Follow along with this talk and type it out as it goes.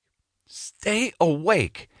Stay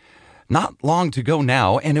awake. Not long to go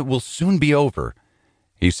now, and it will soon be over,"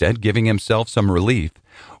 he said, giving himself some relief.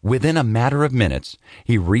 Within a matter of minutes,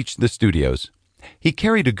 he reached the studios. He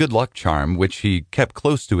carried a good luck charm, which he kept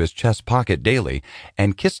close to his chest pocket daily,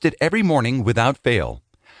 and kissed it every morning without fail.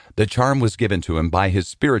 The charm was given to him by his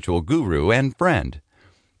spiritual guru and friend.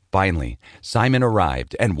 Finally, Simon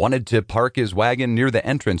arrived and wanted to park his wagon near the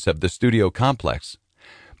entrance of the studio complex.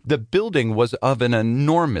 The building was of an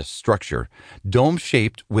enormous structure,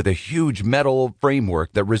 dome-shaped with a huge metal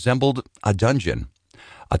framework that resembled a dungeon.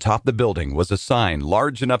 Atop the building was a sign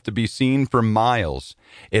large enough to be seen for miles.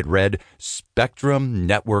 It read, "Spectrum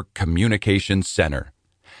Network Communications Center."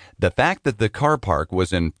 The fact that the car park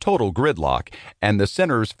was in total gridlock and the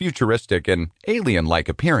center's futuristic and alien-like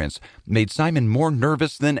appearance made Simon more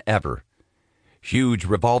nervous than ever. Huge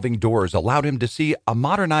revolving doors allowed him to see a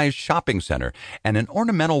modernized shopping center and an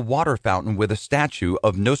ornamental water fountain with a statue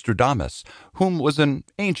of Nostradamus, whom was an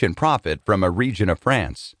ancient prophet from a region of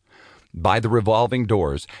France. By the revolving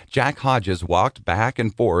doors, Jack Hodges walked back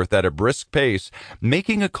and forth at a brisk pace,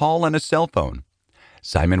 making a call on a cell phone.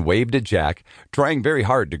 Simon waved at Jack, trying very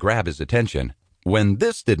hard to grab his attention. When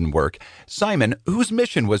this didn't work, Simon, whose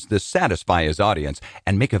mission was to satisfy his audience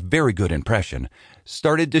and make a very good impression,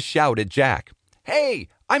 started to shout at Jack, "Hey,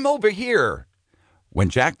 I'm over here!" When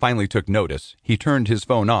Jack finally took notice, he turned his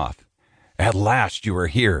phone off. "At last you are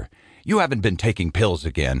here. You haven't been taking pills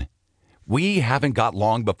again. We haven't got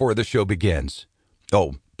long before the show begins.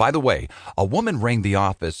 Oh, by the way, a woman rang the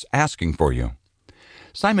office asking for you."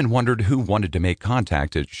 Simon wondered who wanted to make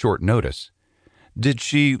contact at short notice. "Did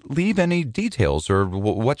she leave any details or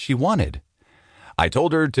what she wanted?" "I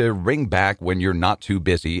told her to ring back when you're not too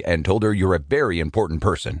busy and told her you're a very important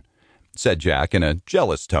person," said Jack in a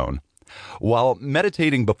jealous tone. While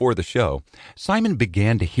meditating before the show, Simon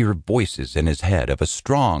began to hear voices in his head of a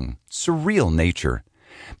strong, surreal nature.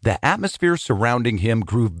 The atmosphere surrounding him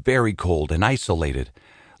grew very cold and isolated,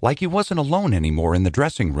 like he wasn't alone anymore in the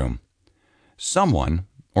dressing room. Someone,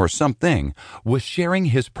 or something, was sharing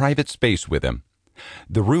his private space with him.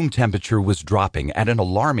 The room temperature was dropping at an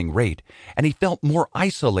alarming rate, and he felt more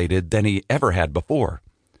isolated than he ever had before.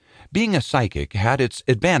 Being a psychic had its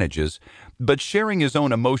advantages, but sharing his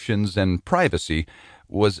own emotions and privacy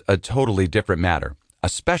was a totally different matter,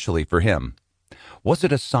 especially for him. Was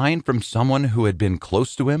it a sign from someone who had been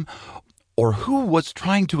close to him, or who was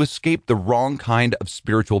trying to escape the wrong kind of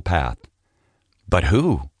spiritual path? But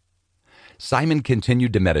who? Simon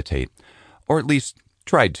continued to meditate, or at least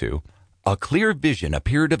tried to. A clear vision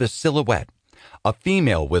appeared of a silhouette, a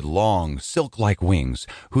female with long, silk-like wings,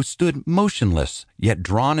 who stood motionless, yet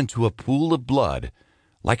drawn into a pool of blood,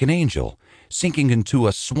 like an angel, sinking into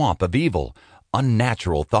a swamp of evil,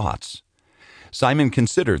 unnatural thoughts. Simon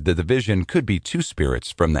considered that the vision could be two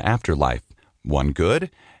spirits from the afterlife, one good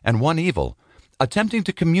and one evil, attempting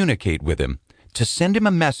to communicate with him, to send him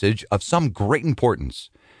a message of some great importance.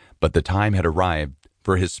 But the time had arrived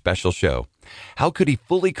for his special show. How could he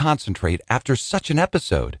fully concentrate after such an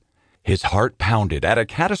episode? His heart pounded at a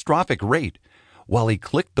catastrophic rate, while he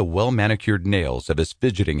clicked the well-manicured nails of his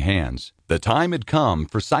fidgeting hands. The time had come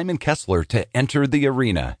for Simon Kessler to enter the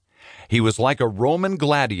arena. He was like a Roman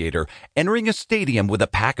gladiator entering a stadium with a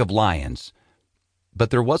pack of lions.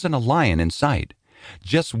 But there wasn't a lion in sight,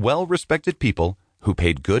 just well-respected people who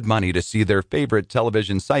paid good money to see their favorite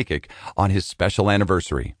television psychic on his special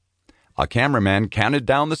anniversary. A cameraman counted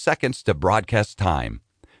down the seconds to broadcast time.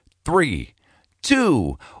 3,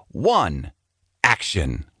 2, 1,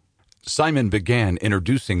 action! Simon began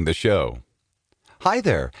introducing the show. "Hi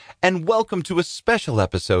there, and welcome to a special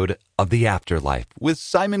episode of The Afterlife with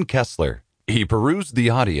Simon Kessler." He perused the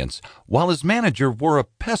audience, while his manager wore a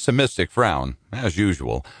pessimistic frown, as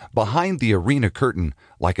usual, behind the arena curtain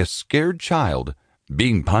like a scared child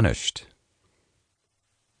being punished.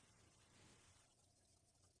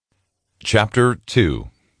 Chapter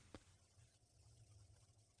 2.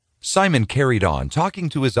 Simon carried on, talking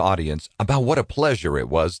to his audience about what a pleasure it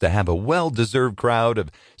was to have a well-deserved crowd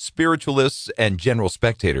of spiritualists and general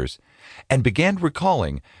spectators, and began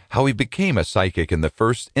recalling how he became a psychic in the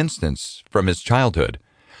first instance from his childhood.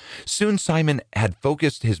 Soon Simon had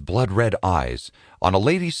focused his blood-red eyes on a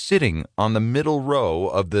lady sitting on the middle row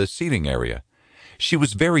of the seating area. She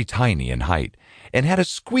was very tiny in height, and had a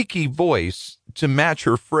squeaky voice to match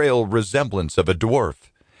her frail resemblance of a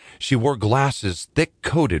dwarf. She wore glasses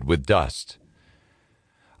thick-coated with dust.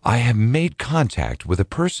 "I have made contact with a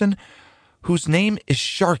person whose name is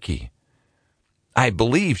Sharky. I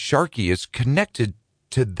believe Sharky is connected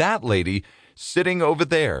to that lady sitting over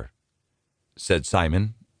there," said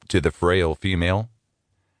Simon to the frail female.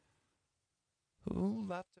 "Who left